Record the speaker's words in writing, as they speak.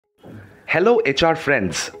Hello HR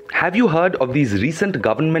friends, have you heard of these recent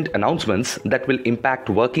government announcements that will impact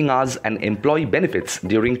working hours and employee benefits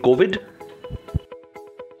during COVID?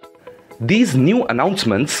 These new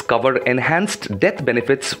announcements cover enhanced death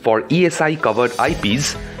benefits for ESI covered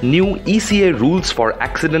IPs, new ECA rules for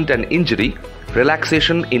accident and injury,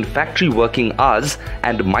 relaxation in factory working hours,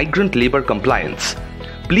 and migrant labor compliance.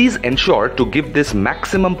 Please ensure to give this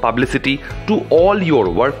maximum publicity to all your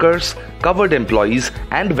workers, covered employees,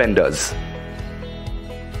 and vendors.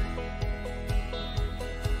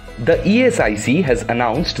 The ESIC has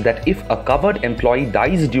announced that if a covered employee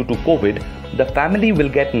dies due to COVID, the family will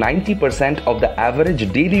get 90% of the average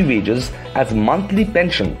daily wages as monthly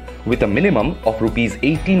pension with a minimum of Rs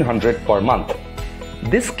 1800 per month.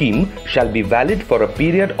 This scheme shall be valid for a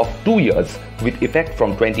period of 2 years with effect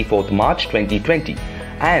from 24th March 2020,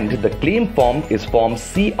 and the claim form is Form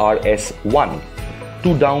CRS1. To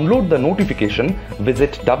download the notification,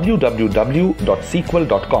 visit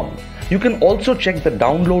www.C-Quel.com. You can also check the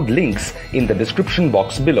download links in the description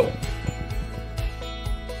box below.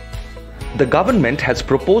 The government has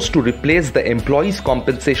proposed to replace the Employees'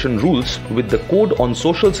 Compensation Rules with the Code on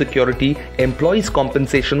Social Security Employees'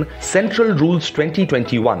 Compensation Central Rules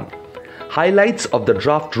 2021. Highlights of the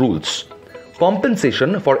draft rules: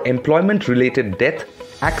 compensation for employment-related death,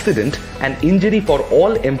 accident and injury for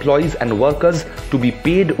all employees and workers to be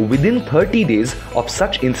paid within 30 days of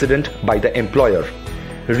such incident by the employer.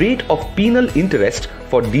 Rate of penal interest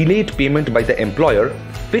for delayed payment by the employer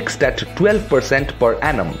fixed at 12% per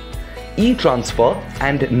annum. E-transfer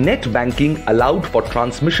and net banking allowed for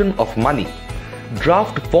transmission of money.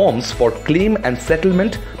 Draft forms for claim and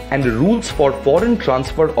settlement and rules for foreign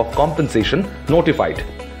transfer of compensation notified.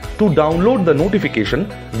 To download the notification,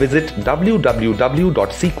 visit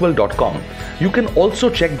www.C-Quel.com. You can also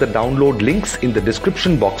check the download links in the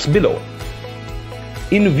description box below.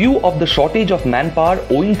 In view of the shortage of manpower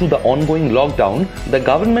owing to the ongoing lockdown, the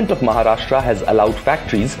government of Maharashtra has allowed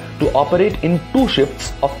factories to operate in 2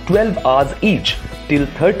 shifts of 12 hours each till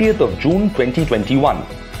 30th of June 2021.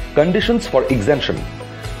 Conditions for exemption: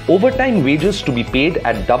 overtime wages to be paid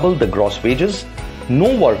at double the gross wages,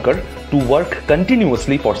 no worker to work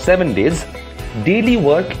continuously for 7 days, daily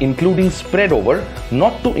work including spread over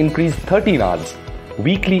not to increase 13 hours,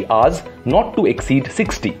 weekly hours not to exceed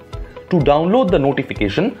 60. To download the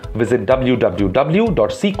notification, visit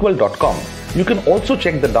www.C-Quel.com. You can also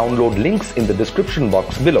check the download links in the description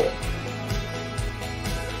box below.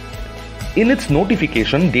 In its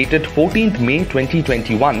notification dated 14th May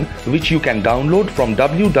 2021, which you can download from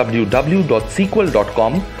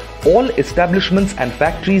www.C-Quel.com, all establishments and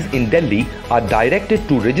factories in Delhi are directed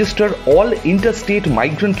to register all interstate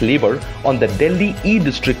migrant labor on the Delhi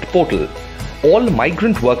e-District portal. All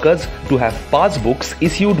migrant workers to have passbooks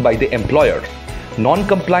issued by the employer.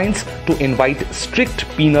 Non-compliance to invite strict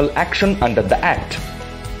penal action under the Act.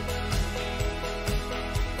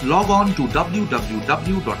 Log on to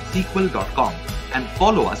www.C-Quel.com and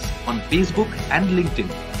follow us on Facebook and LinkedIn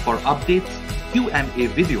for updates, Q&A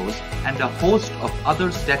videos, and a host of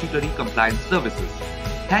other statutory compliance services.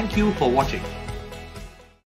 Thank you for watching.